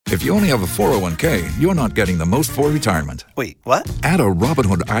If you only have a 401k, you're not getting the most for retirement. Wait, what? Add a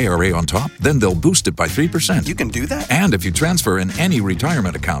Robinhood IRA on top, then they'll boost it by 3%. You can do that? And if you transfer in any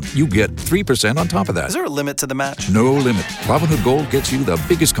retirement account, you get 3% on top of that. Is there a limit to the match? No limit. Robinhood Gold gets you the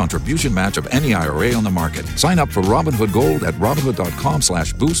biggest contribution match of any IRA on the market. Sign up for Robinhood Gold at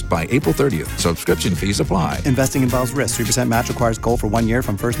Robinhood.com/boost by April 30th. Subscription fees apply. Investing involves risk. 3% match requires gold for 1 year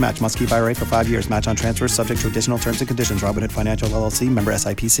from first match. Must keep IRA for 5 years. Match on transfers subject to additional terms and conditions. Robinhood Financial LLC, member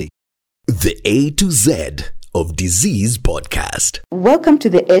SIPC. The A to Z of Disease Podcast. Welcome to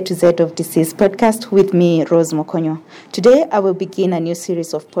the A to Z of Disease Podcast with me, Rose Mukonyo. Today, I will begin a new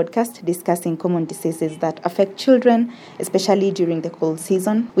series of podcasts discussing common diseases that affect children, especially during the cold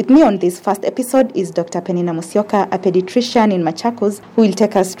season. With me on this first episode is Dr. Peninah Musyoka, a pediatrician in Machakos, who will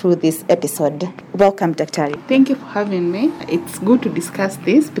take us through this episode. Welcome, Dr. Thank you for having me. It's good to discuss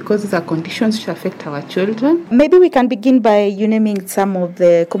this because these are conditions which affect our children. Maybe we can begin by you naming some of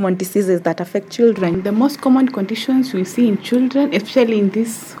the common diseases that affect children. The most common conditions we see in children, especially in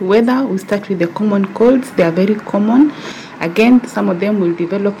this weather, we start with the common colds. They are very common. Again, some of them will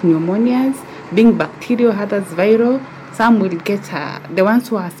develop pneumonias, being bacterial, others viral. Some will get, the ones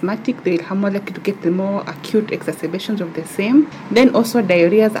who are asthmatic, they will have more likely to get the more acute exacerbations of the same. Then also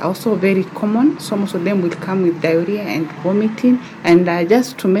diarrheas are also very common. So most of them will come with diarrhea and vomiting. And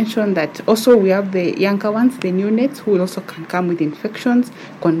just to mention that also we have the younger ones, the neonates, who also can come with infections,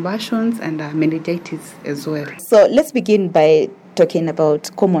 convulsions, and meningitis as well. So let's begin by talking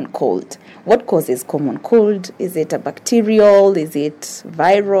about common cold. What causes common cold? Is it a bacterial? Is it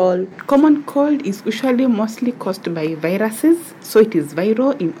viral? Common cold is usually mostly caused by viruses, so it is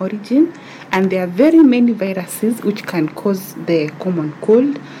viral in origin, and there are very many viruses which can cause the common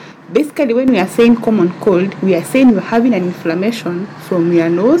cold. Basically, when we are saying common cold, we are saying you're having an inflammation from your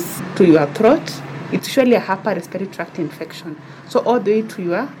nose to your throat. It's usually a upper respiratory tract infection, so all the way to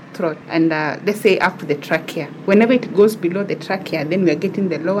your throat, and let's say up to the trachea. Whenever it goes below the trachea, then we are getting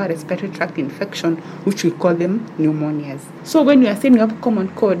the lower respiratory tract infection, which we call them pneumonias. So when we are saying we have common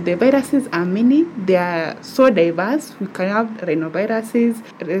cold, the viruses are many. They are so diverse. We can have rhinoviruses,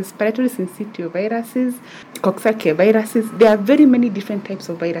 respiratory syncytial viruses, coxsackie viruses. There are very many different types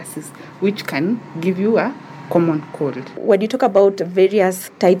of viruses which can give you a common cold. When you talk about various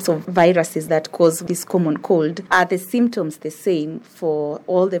types of viruses that cause this common cold, are the symptoms the same for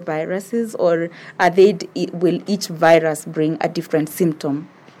all the viruses, or will each virus bring a different symptom?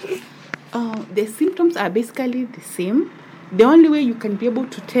 The symptoms are basically the same. The only way you can be able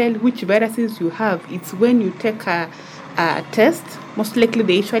to tell which viruses you have is when you take a test. Most likely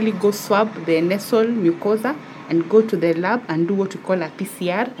they usually go swab the nasal mucosa and go to the lab and do what we call a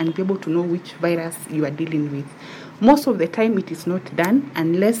PCR and be able to know which virus you are dealing with. Most of the time it is not done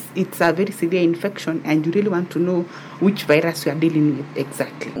unless it's a very severe infection and you really want to know which virus you are dealing with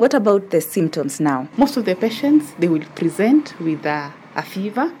exactly. What about the symptoms now? Most of the patients, they will present with a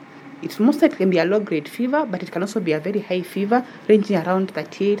fever. It most likely can be a low-grade fever, but it can also be a very high fever, ranging around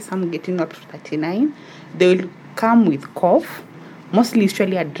 38, some getting up to 39. They will come with cough, mostly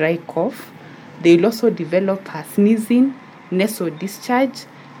usually a dry cough. They will also develop sneezing, nasal discharge,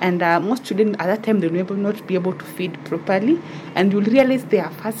 and most children at that time they will not be able to feed properly. And you'll realize they are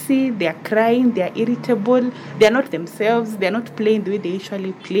fussy, they are crying, they are irritable, they are not themselves, they are not playing the way they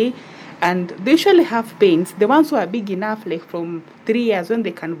usually play. And they usually have pains. The ones who are big enough, like from 3 years, when they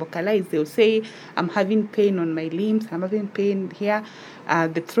can vocalize, they'll say, I'm having pain on my limbs, I'm having pain here.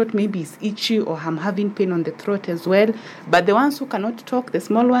 The throat maybe is itchy, or I'm having pain on the throat as well. But the ones who cannot talk, the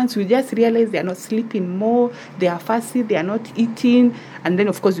small ones, you just realize they are not sleeping more, they are fussy, they are not eating. And then,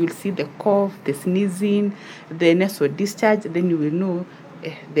 of course, you'll see the cough, the sneezing, the nasal discharge. Then you will know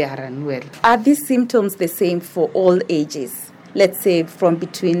they are unwell. Are these symptoms the same for all ages? Let's say from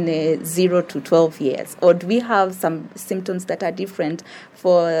between 0 to 12 years? Or do we have some symptoms that are different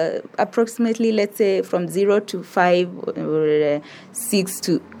for approximately, let's say, from 0 to 5 or 6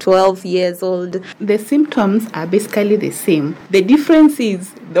 to 12 years old? The symptoms are basically the same. The difference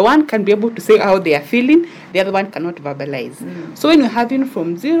is the one can be able to say how they are feeling, the other one cannot verbalize. So when you're having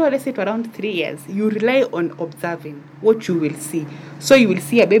from 0, let's say, to around 3 years, you rely on observing what you will see. So you will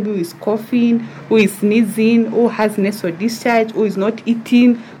see a baby who is coughing, who is sneezing, who has nasal discharge, who is not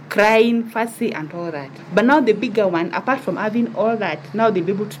eating, crying, fussy, and all that. But now the bigger one, apart from having all that, now they'll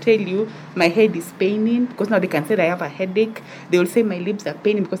be able to tell you, my head is paining, because now they can say I have a headache. They will say my lips are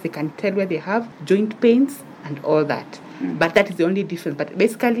paining because they can tell where they have joint pains and all that. But that is the only difference. But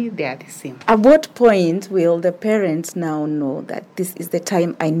basically, they are the same. At what point will the parents now know that this is the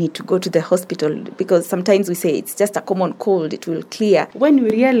time I need to go to the hospital? Because sometimes we say it's just a common cold, it will clear. When you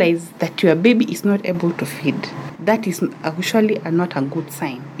realize that your baby is not able to feed, that is usually not a good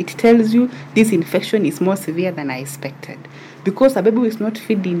sign. It tells you this infection is more severe than I expected. Because a baby who is not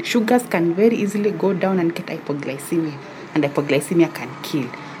feeding, sugars can very easily go down and get hypoglycemia. And hypoglycemia can kill.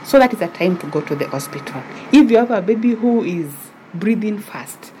 So that is a time to go to the hospital. If you have a baby who is breathing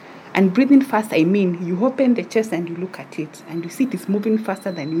fast, and breathing fast, I mean you open the chest and you look at it and you see it is moving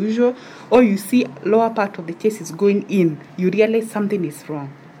faster than usual, or you see lower part of the chest is going in, you realize something is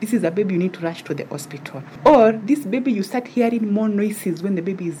wrong. This is a baby you need to rush to the hospital. Or this baby, you start hearing more noises when the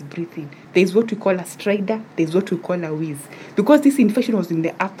baby is breathing. There is what we call a stridor, there is what we call a wheeze. Because this infection was in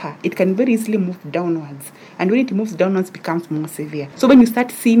the upper, it can very easily move downwards. And when it moves downwards, it becomes more severe. So when you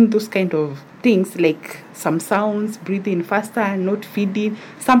start seeing those kind of things like some sounds, breathing faster, not feeding,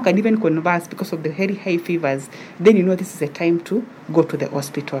 some can even convulse because of the very high fevers, then you know this is a time to go to the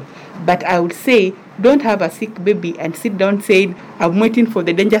hospital. But I would say, don't have a sick baby and sit down saying, I'm waiting for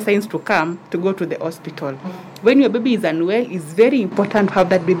the danger signs to come to go to the hospital. When your baby is unwell, it's very important to have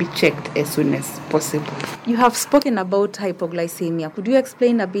that baby checked as soon as possible. You have spoken about hypoglycemia. Could you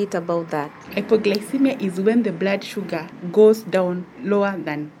explain a bit about that? Hypoglycemia is when the blood sugar goes down lower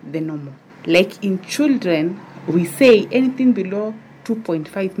than the normal. Like in children, we say anything below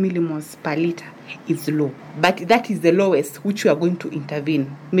 2.5 millimoles per liter is low. But that is the lowest which we are going to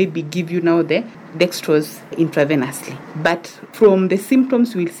intervene. Maybe give you now the dextrose intravenously. But from the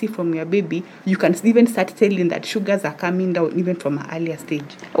symptoms you will see from your baby, you can even start telling that sugars are coming down even from an earlier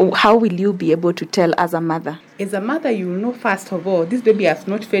stage. How will you be able to tell as a mother? As a mother, you will know first of all, this baby has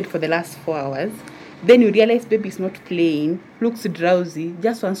not fed for the last 4 hours. Then you realize baby is not playing, looks drowsy,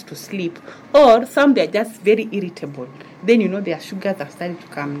 just wants to sleep. Or some they are just very irritable. Then you know their sugars have started to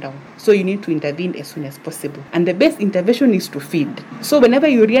come down. So you need to intervene as soon as possible. And the best intervention is to feed. So whenever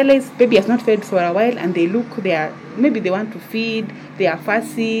you realize baby has not fed for a while and maybe they want to feed, they are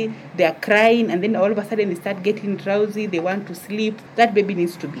fussy, they are crying, and then all of a sudden they start getting drowsy, they want to sleep, that baby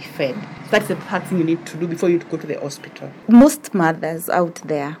needs to be fed. That's the first thing you need to do before you go to the hospital. Most mothers out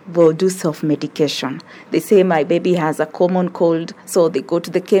there will do self-medication. They say my baby has a common cold, so they go to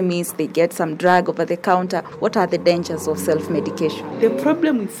the chemist, they get some drug over the counter. What are the dangers of self-medication? The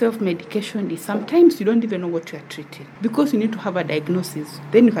problem with self-medication is sometimes you don't even know what you are treating, because you need to have a diagnosis,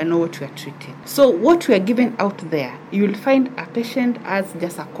 then you can know what you are treating. So what you are given out there, you will find a patient has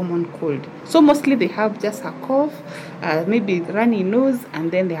just a common cold. So mostly they have just a cough, maybe runny nose,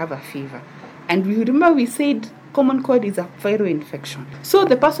 and then they have a fever. And we remember we said common cold is a viral infection. So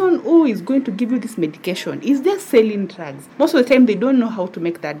the person who is going to give you this medication is just selling drugs. Most of the time they don't know how to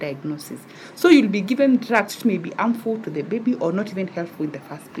make that diagnosis. So you'll be given drugs which may be harmful to the baby or not even helpful in the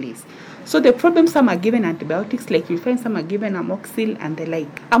first place. So the problem, some are given antibiotics, like you'll find some are given amoxicillin and the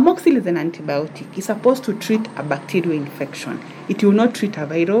like. Amoxicillin is an antibiotic. It's supposed to treat a bacterial infection. It will not treat a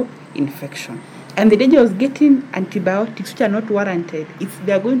viral infection. And the danger of getting antibiotics which are not warranted is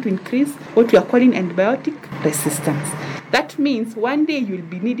they are going to increase what we are calling antibiotic resistance. That means one day you will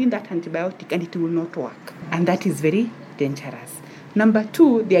be needing that antibiotic and it will not work. And that is very dangerous. Number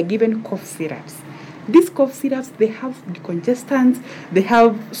 2, they are given cough syrups. These cough syrups, they have decongestants, they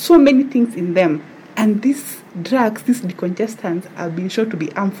have so many things in them. And these drugs, these decongestants, have been shown to be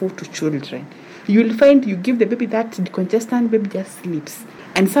harmful to children. You will find you give the baby that decongestant, baby just sleeps.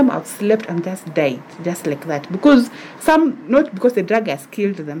 And some have slept and just died, just like that. Because some, not because the drug has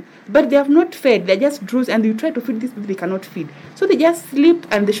killed them, but they have not fed, they're just drowsy, and you try to feed this baby, they cannot feed. So they just sleep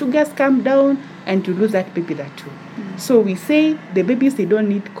and the sugars come down and you lose that baby that too. So we say the babies, they don't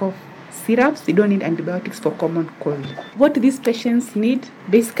need cough syrups, they don't need antibiotics for common cold. What these patients need,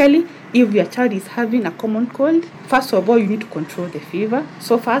 basically, if your child is having a common cold, first of all, you need to control the fever.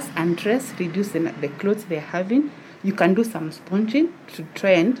 So first, undress, reduce the clothes they're having. You can do some sponging to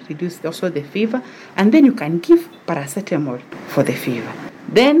try and reduce also the fever. And then you can give paracetamol for the fever.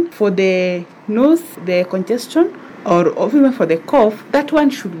 Then for the nose, the congestion, or even for the cough, that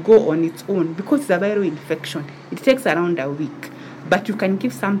one should go on its own because it's a viral infection. It takes around a week. But you can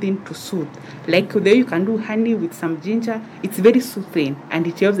give something to soothe. Like there you can do honey with some ginger. It's very soothing and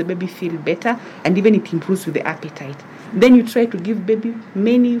it helps the baby feel better, and even it improves with the appetite. Then you try to give baby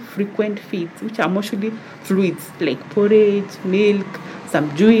many frequent feeds, which are mostly fluids, like porridge, milk,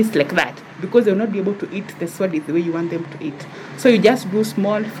 some juice, like that, because they will not be able to eat the solids the way you want them to eat. So you just do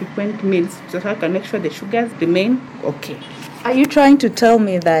small, frequent meals so that you can make sure the sugars remain okay. Are you trying to tell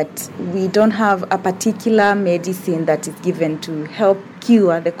me that we don't have a particular medicine that is given to help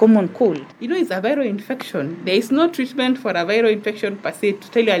cure the common cold? It's a viral infection. There is no treatment for a viral infection per se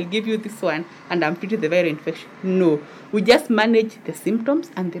to tell you I'll give you this one and I'm treating the viral infection. No. We just manage the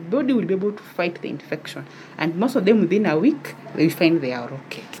symptoms and the body will be able to fight the infection. And most of them within a week, we find they are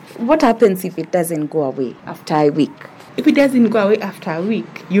okay. What happens if it doesn't go away after a week? If it doesn't go away after a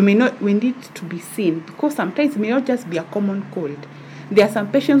week, we need to be seen, because sometimes it may not just be a common cold. There are some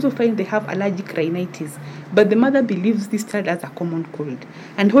patients who find they have allergic rhinitis, but the mother believes this child has a common cold.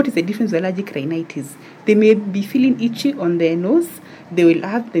 And what is the difference with allergic rhinitis? They may be feeling itchy on their nose. They will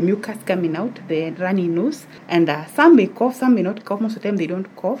have the mucus coming out, the runny nose, and some may cough, some may not cough. Most of the time they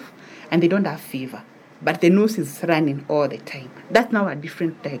don't cough, and they don't have fever. But the nose is running all the time. That's now a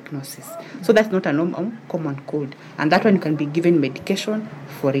different diagnosis. So that's not a normal common cold. And that one you can be given medication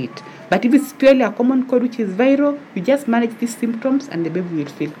for it. But if it's purely a common cold which is viral, you just manage these symptoms and the baby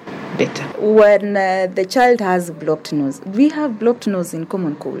will feel better. When the child has a blocked nose, we have blocked nose in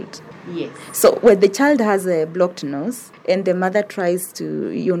common cold. Yes. So when the child has a blocked nose and the mother tries to,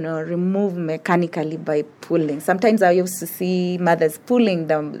 remove mechanically by pulling. Sometimes I used to see mothers pulling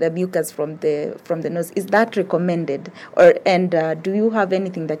the mucus from the nose. Is that recommended? Do you have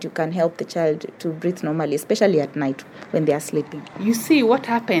anything that you can help the child to breathe normally, especially at night when they are sleeping? You see what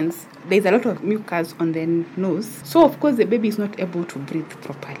happens. There's a lot of mucus on the nose. So, of course, the baby is not able to breathe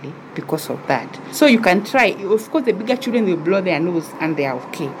properly because of that. So, you can try. Of course, the bigger children will blow their nose and they are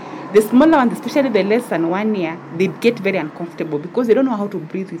okay. The smaller ones, especially the less than 1 year, they get very uncomfortable because they don't know how to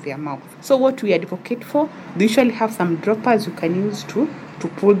breathe with their mouth. So, what we advocate for, they usually have some droppers you can use to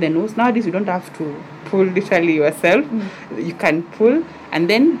pull the nose. Nowadays, you don't have to pull literally yourself. You can pull. And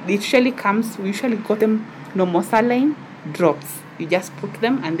then it usually comes, we usually call them normal saline drops. You just put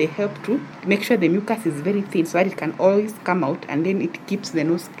them and they help to make sure the mucus is very thin so that it can always come out, and then it keeps the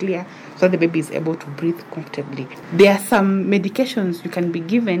nose clear so the baby is able to breathe comfortably. There are some medications you can be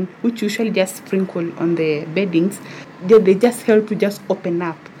given which usually just sprinkle on the beddings. They just help to just open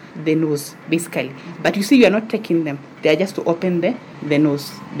up the nose basically. But you see, you are not taking them. They are just to open the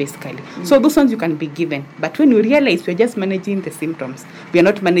nose basically. So those ones you can be given. But when you realize we are just managing the symptoms, we are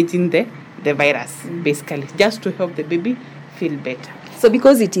not managing the virus basically, just to help the baby feel better. So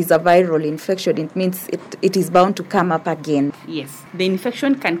because it is a viral infection, it means it is bound to come up again. Yes, the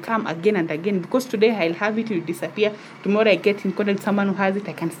infection can come again and again, because today I'll have it, it will disappear. Tomorrow I get in contact with someone who has it,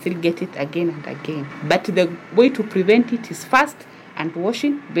 I can still get it again and again. But the way to prevent it is fast and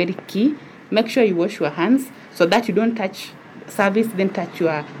washing, very key. Make sure you wash your hands so that you don't touch surface, then touch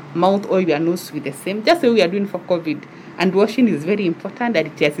your mouth or your nose with the same. Just the way we are doing for COVID. And washing is very important, and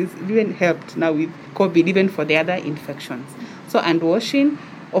it has even helped now with COVID, even for the other infections. So, and washing,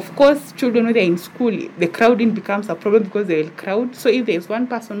 of course, children when they're in school, the crowding becomes a problem because they will crowd. So if there's one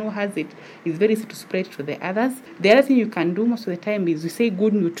person who has it, it's very easy to spread to the others. The other thing you can do most of the time is we say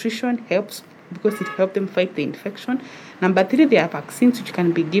good nutrition helps because it helps them fight the infection. Number 3, there are vaccines which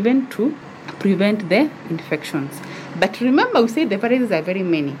can be given to prevent the infections. But remember, we say the viruses are very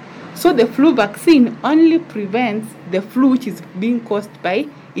many. So the flu vaccine only prevents the flu which is being caused by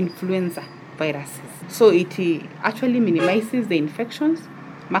influenza viruses. So it actually minimizes the infections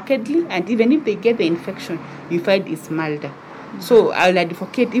markedly, and even if they get the infection, you find it's milder. So I'll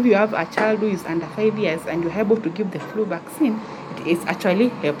advocate, if you have a child who is under 5 years and you're able to give the flu vaccine, it is actually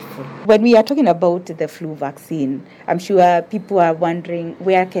helpful. When we are talking about the flu vaccine, I'm sure people are wondering,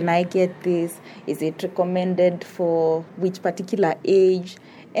 where can I get this? Is it recommended for which particular age?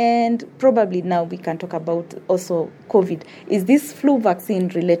 And probably now we can talk about also COVID. Is this flu vaccine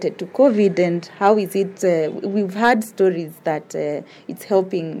related to COVID, and how is it? We've heard stories that it's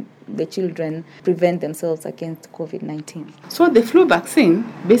helping the children prevent themselves against COVID-19. So the flu vaccine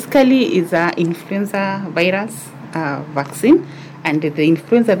basically is an influenza virus vaccine, and the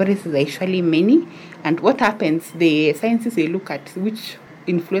influenza viruses are actually many. And what happens, the scientists, they look at which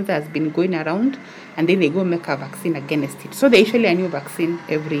influenza has been going around, and then they go make a vaccine against it. So they issue a new vaccine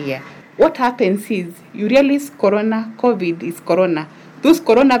every year. What happens is, you realize COVID is corona. Those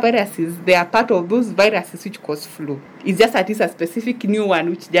coronaviruses, they are part of those viruses which cause flu. It's just that it's a specific new one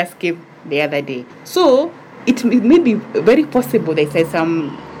which just came the other day. So it may be very possible that there's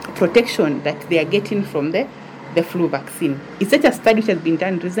some protection that they are getting from the flu vaccine. It's such a study which has been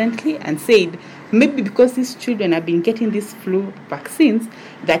done recently and said maybe because these children have been getting these flu vaccines,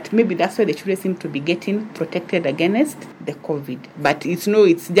 that maybe that's why the children seem to be getting protected against the COVID. But it's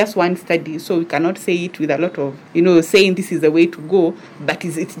just one study, so we cannot say it with a lot of, saying this is the way to go, but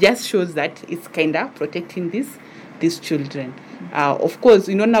it just shows that it's kind of protecting these children. Of course,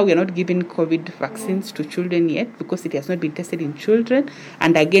 now we are not giving COVID vaccines to children yet because it has not been tested in children.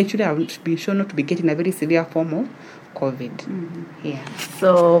 And again, children have been shown not to be getting a very severe form of COVID. Yeah.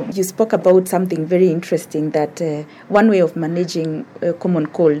 So you spoke about something very interesting, that one way of managing a common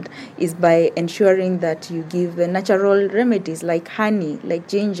cold is by ensuring that you give natural remedies like honey, like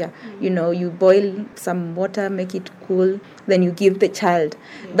ginger. You boil some water, make it cool, then you give the child.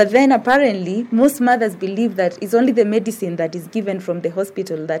 But then apparently most mothers believe that it's only the medicine that is given from the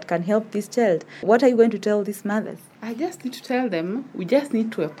hospital that can help this child. What are you going to tell these mothers? I just need to tell them, we just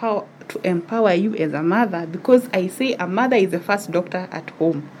need to empower you as a mother, because I say a mother is the first doctor at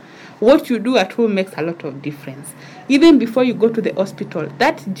home. What you do at home makes a lot of difference. Even before you go to the hospital,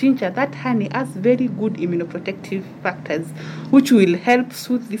 that ginger, that honey has very good immunoprotective factors, which will help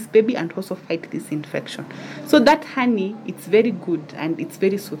soothe this baby and also fight this infection. So that honey, it's very good and it's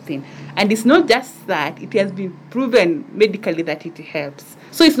very soothing. And it's not just that, it has been proven medically that it helps.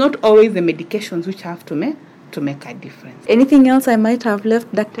 So it's not always the medications which have to make a difference. Anything else I might have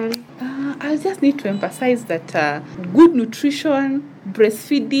left, Dr.? I just need to emphasize that good nutrition,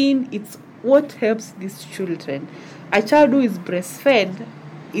 breastfeeding, it's what helps these children. A child who is breastfed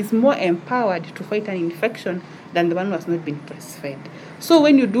is more empowered to fight an infection than the one who has not been breastfed. So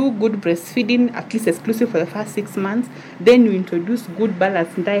when you do good breastfeeding, at least exclusive for the first 6 months, then you introduce good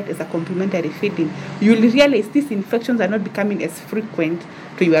balanced diet as a complementary feeding, you'll realize these infections are not becoming as frequent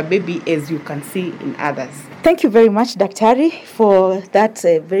to your baby as you can see in others. Thank you very much, Dr. for that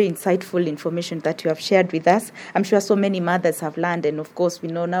very insightful information that you have shared with us. I'm sure so many mothers have learned, and of course we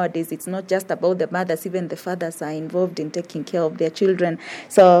know nowadays it's not just about the mothers, even the fathers are involved in taking care of their children.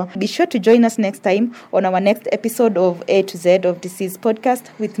 So be sure to join us next time on our next episode of A to Z of Disease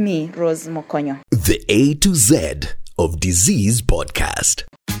Podcast with me, Rose Mukonyo. The A to Z of Disease Podcast.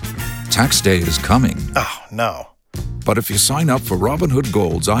 Tax day is coming. Oh, no. But if you sign up for Robinhood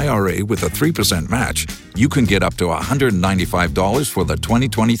Gold's IRA with a 3% match, you can get up to $195 for the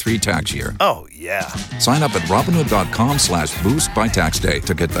 2023 tax year. Oh, yeah. Sign up at Robinhood.com/boost by tax day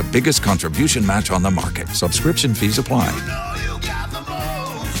to get the biggest contribution match on the market. Subscription fees apply.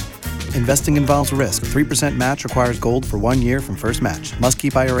 Investing involves risk. 3% match requires gold for 1 year from first match. Must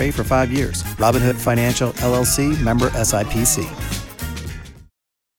keep IRA for 5 years. Robinhood Financial, LLC, member SIPC.